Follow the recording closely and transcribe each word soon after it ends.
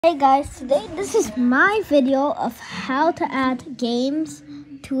Hey guys, today this is my video of how to add games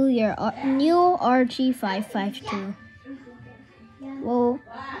to your new Rg552. Well,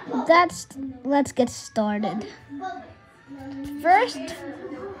 let's get started. First,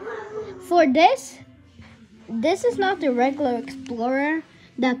 for this is not the regular Explorer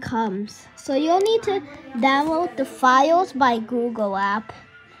that comes. So you'll need to download the files by Google app.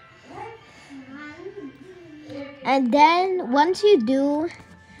 And then once you do,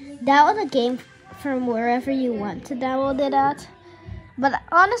 download a game from wherever you want to download it at. But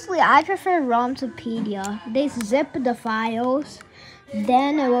honestly, I prefer Rg552. They zip the files,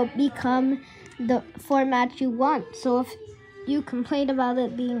 then it will become the format you want. So if you complain about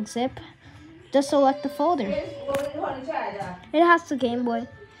it being zip, just select the folder. It has the Game Boy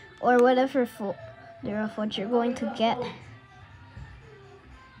or whatever folder of what you're going to get.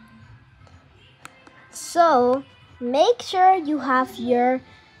 So make sure you have your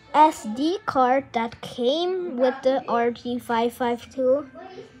SD card that came with the Rg552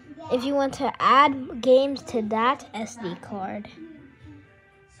 if you want to add games to that SD card.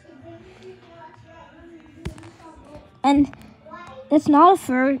 And it's not a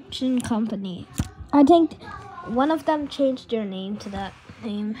Virgin company. I think one of them changed their name to that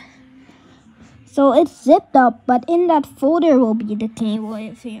name. So it's zipped up, but in that folder will be the Game Boy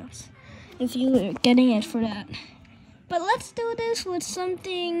Advance if you're getting it for that. But let's do this with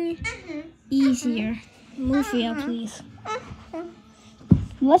something easier. Move here, please.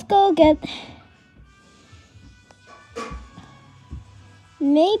 Let's go get...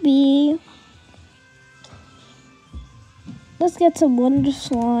 Maybe... Let's get some Wonder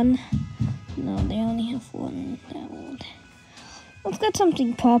Swan. No, they only have one download. Let's get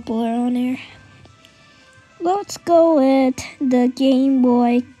something popular on here. Let's go with the Game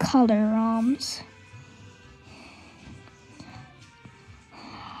Boy Color ROMs.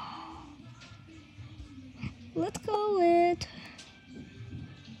 Let's go with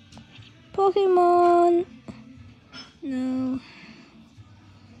Pokemon. No.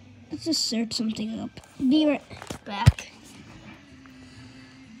 Let's just search something up. Be right back.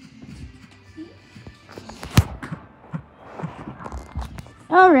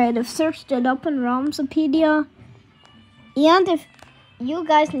 Alright, I've searched it up on Rg552. And if you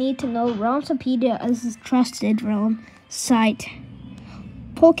guys need to know, Rg552 is a trusted ROM site.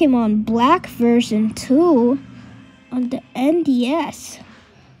 Pokemon Black version 2 on the NDS.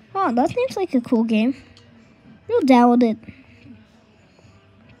 Oh, that seems like a cool game. We'll download it.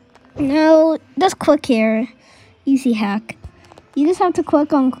 Now, just click here. Easy hack. You just have to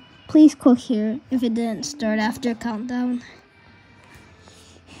click on, please click here if it didn't start after countdown.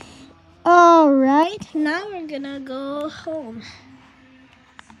 Alright, now we're gonna go home.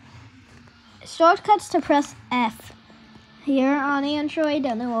 Shortcuts to press F. Here on Android,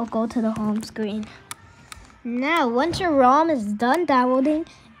 and it will go to the home screen. Now, once your ROM is done downloading,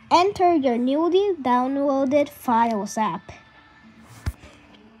 enter your newly downloaded files app.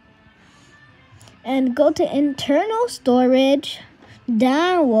 And go to internal storage,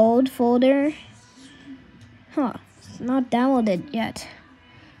 download folder. It's not downloaded yet.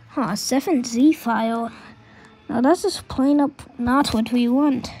 7Z file. Now that's just plain up not what we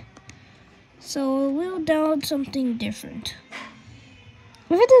want. So we'll download something different.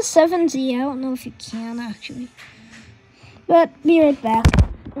 If it is 7Z, I don't know if you can actually. But be right back.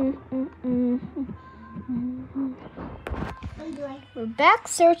 We're back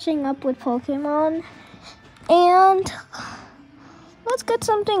searching up with Pokemon. And let's get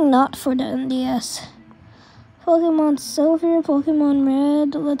something not for the NDS. Pokemon Silver, Pokemon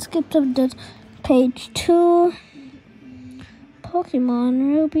Red. Let's skip to the page 2.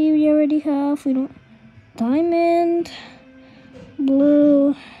 Pokemon Ruby we already have. We don't. Diamond,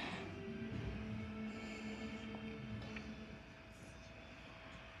 Blue.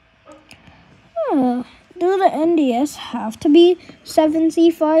 Do the NDS have to be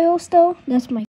 7Z files though? That's my